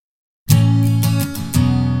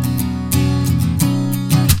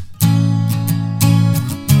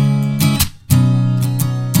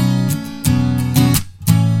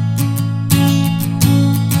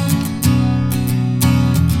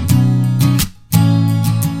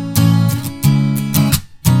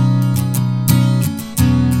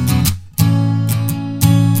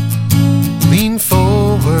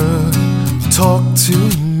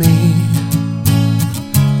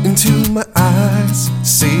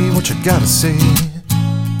what you gotta say.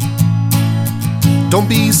 Don't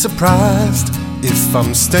be surprised if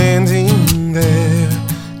I'm standing there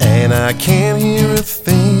and I can't hear a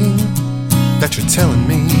thing that you're telling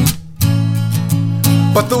me,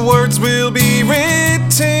 but the words will be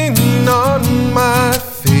written on my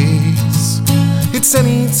face. It's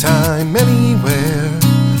anytime, anywhere,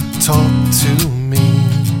 talk to me.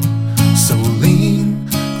 So lean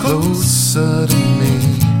closer to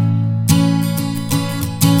me.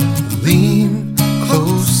 Lean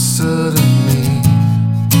closer to me.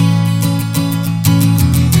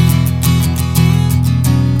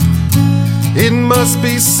 It must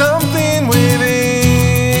be something within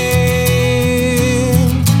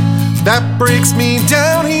that breaks me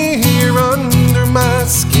down here under my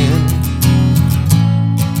skin.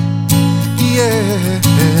 Yeah,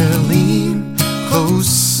 lean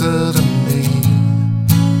closer to me.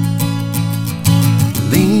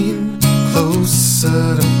 Lean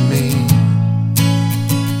closer to me.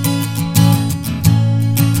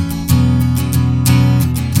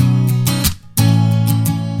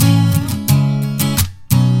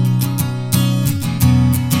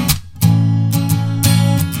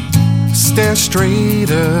 Stare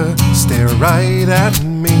straighter, stare right at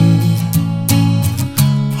me.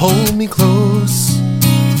 Hold me close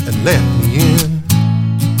and let me in.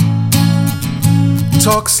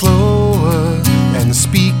 Talk slower and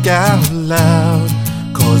speak out loud,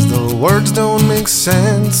 'cause the words don't make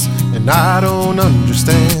sense and I don't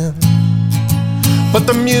understand. But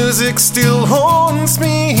the music still haunts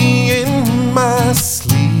me in my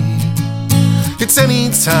sleep. It's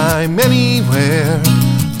anytime, anywhere,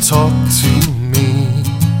 talk to me.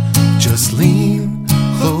 Just lean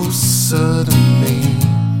closer to me.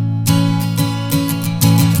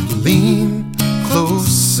 Lean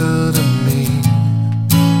closer to me.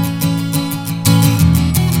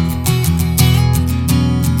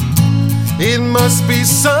 It must be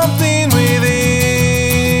something within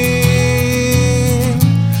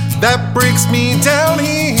that breaks me down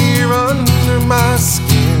here under my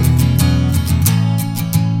skin.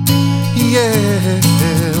 Yeah,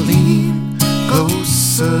 lean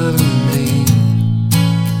closer to me.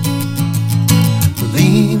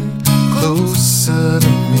 Lean closer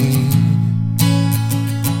to me.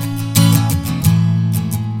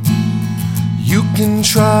 You can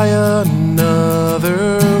try another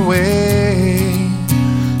way.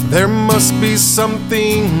 There must be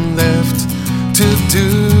something left to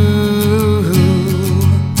do.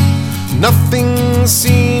 Nothing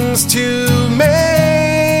seems to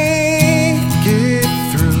make it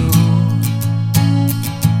through.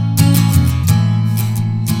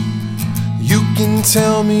 You can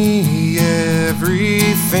tell me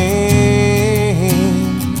everything,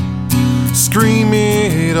 scream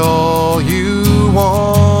it all you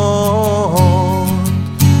want,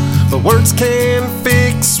 but words can't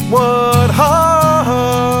fix what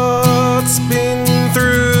heart's been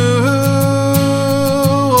through.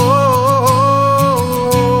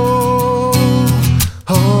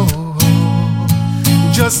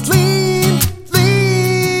 Just lean,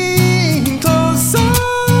 lean closer.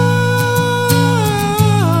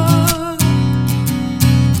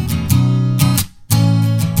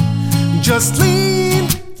 Just lean,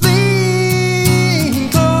 lean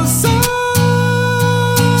closer.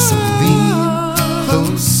 So lean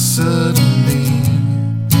closer to me.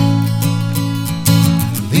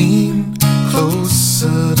 Lean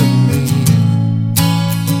closer to me.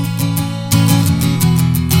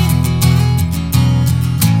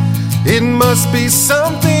 It must be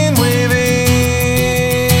something within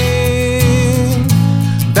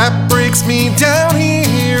that breaks me down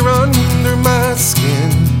here under my skin.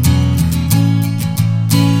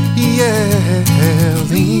 Yeah,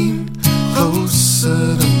 lean closer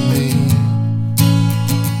to me.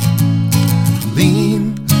 Lean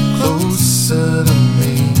closer to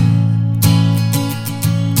me.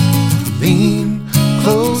 Lean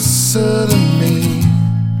closer to me.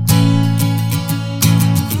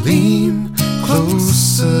 Lean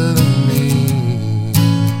closer to me.